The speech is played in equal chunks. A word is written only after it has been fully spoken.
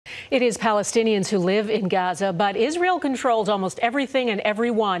It is Palestinians who live in Gaza, but Israel controls almost everything and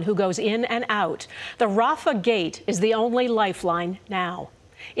everyone who goes in and out. The Rafah gate is the only lifeline now.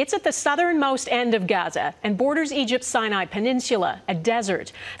 It's at the southernmost end of Gaza and borders Egypt's Sinai Peninsula, a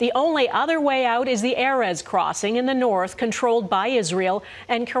desert. The only other way out is the Erez crossing in the north, controlled by Israel,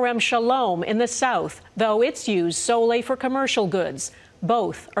 and Kerem Shalom in the south, though it's used solely for commercial goods.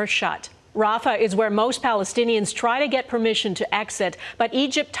 Both are shut. Rafah is where most Palestinians try to get permission to exit, but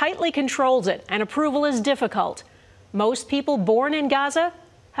Egypt tightly controls it, and approval is difficult. Most people born in Gaza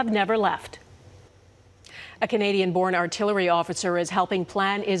have never left. A Canadian-born artillery officer is helping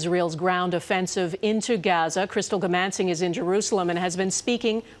plan Israel's ground offensive into Gaza. Crystal Goomansingh is in Jerusalem and has been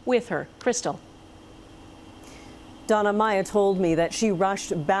speaking with her. Crystal. Donna, Maya told me that she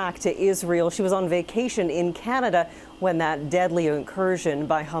rushed back to Israel. She was on vacation in Canada when that deadly incursion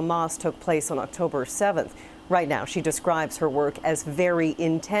by Hamas took place on October 7th. Right now, she describes her work as very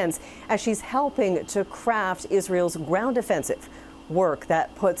intense as she's helping to craft Israel's ground offensive, work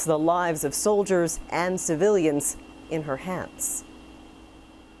that puts the lives of soldiers and civilians in her hands.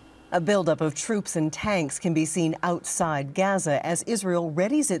 A buildup of troops and tanks can be seen outside Gaza as Israel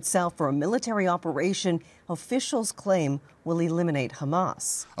readies itself for a military operation officials claim will eliminate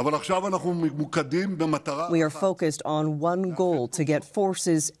Hamas. We are focused on one goal: to get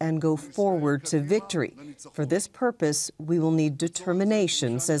forces and go forward to victory. For this purpose, we will need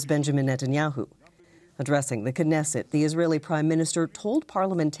determination, says Benjamin Netanyahu. Addressing the Knesset, the Israeli Prime Minister told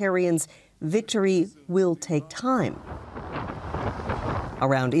parliamentarians victory will take time.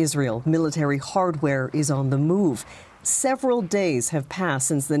 Around Israel, military hardware is on the move. Several days have passed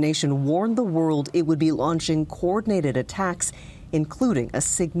since the nation warned the world it would be launching coordinated attacks, including a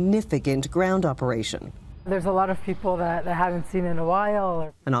significant ground operation. There's a lot of people that I haven't seen in a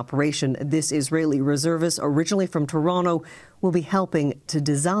while. An operation this Israeli reservist, originally from Toronto, will be helping to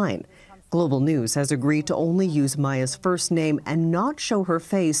design. Global News has agreed to only use Maya's first name and not show her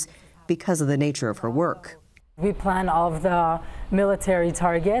face because of the nature of her work. We plan all of the military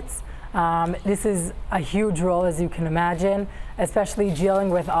targets. This is a huge role, as you can imagine, especially dealing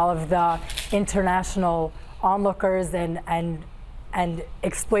with all of the international onlookers and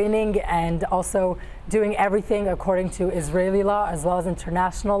explaining and also doing everything according to Israeli law as well as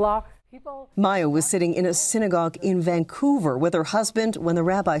international law. Maya was sitting in a synagogue in Vancouver with her husband when the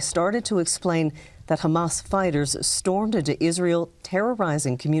rabbi started to explain that Hamas fighters stormed into Israel,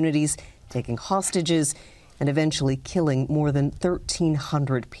 terrorizing communities, taking hostages, and eventually killing more than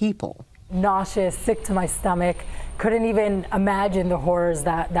 1,300 people. Nauseous, sick to my stomach, couldn't even imagine the horrors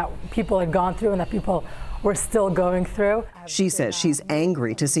that people had gone through and that people were still going through. She says she's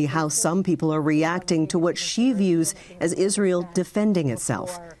angry to see how some people are reacting to what she views as Israel defending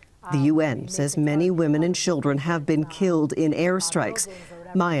itself. The UN says many women and children have been killed in airstrikes.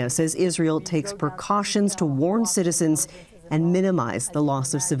 Maya says Israel takes precautions to warn citizens and minimize the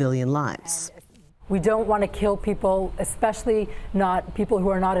loss of civilian lives. We don't want to kill people, especially not people who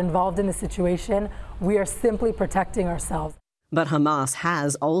are not involved in the situation. We are simply protecting ourselves. But Hamas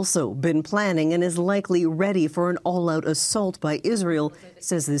has also been planning and is likely ready for an all-out assault by Israel,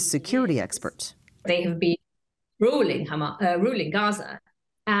 says this security expert. They have been ruling Gaza,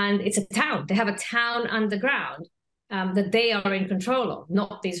 and it's a town. They have a town underground that they are in control of,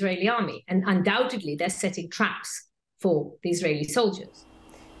 not the Israeli army. And undoubtedly, they're setting traps for the Israeli soldiers.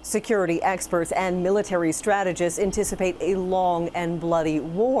 Security experts and military strategists anticipate a long and bloody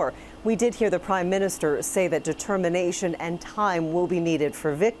war. We did hear the Prime Minister say that determination and time will be needed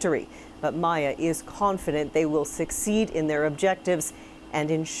for victory. But Maya is confident they will succeed in their objectives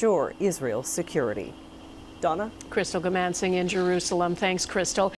and ensure Israel's security. Donna? Crystal Goomansingh in Jerusalem. Thanks, Crystal.